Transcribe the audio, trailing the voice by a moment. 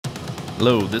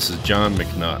Hello, this is Jon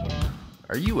McNaughton.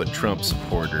 Are you a Trump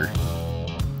supporter?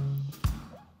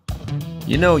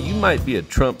 You know, you might be a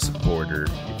Trump supporter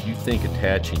if you think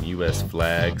attaching U.S.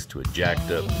 flags to a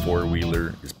jacked up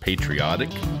four-wheeler is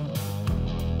patriotic.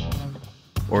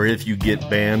 Or if you get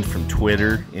banned from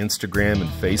Twitter, Instagram, and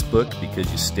Facebook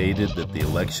because you stated that the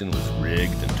election was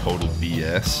rigged and total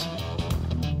BS.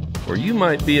 Or you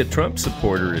might be a Trump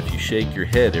supporter if you shake your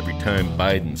head every time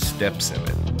Biden steps in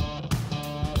it.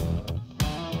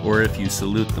 Or if you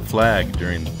salute the flag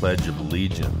during the Pledge of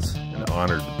Allegiance and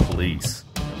honor the police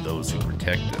and those who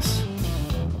protect us.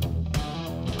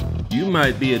 You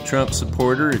might be a Trump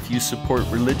supporter if you support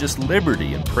religious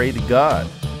liberty and pray to God.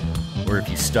 Or if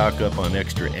you stock up on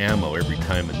extra ammo every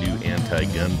time a new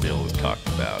anti-gun bill is talked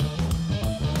about.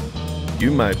 You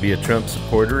might be a Trump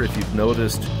supporter if you've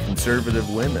noticed conservative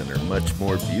women are much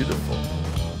more beautiful.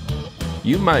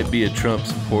 You might be a Trump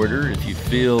supporter if you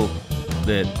feel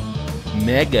that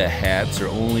MAGA hats are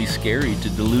only scary to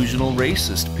delusional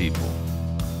racist people.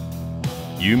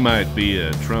 You might be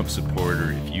a Trump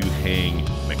supporter if you hang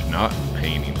McNaughton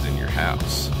paintings in your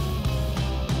house.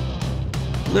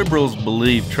 Liberals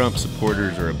believe Trump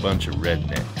supporters are a bunch of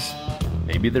rednecks.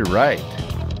 Maybe they're right.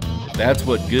 If that's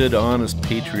what good, honest,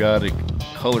 patriotic,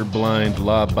 colorblind,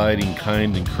 law-abiding,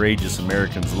 kind, and courageous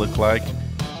Americans look like,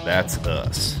 that's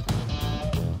us.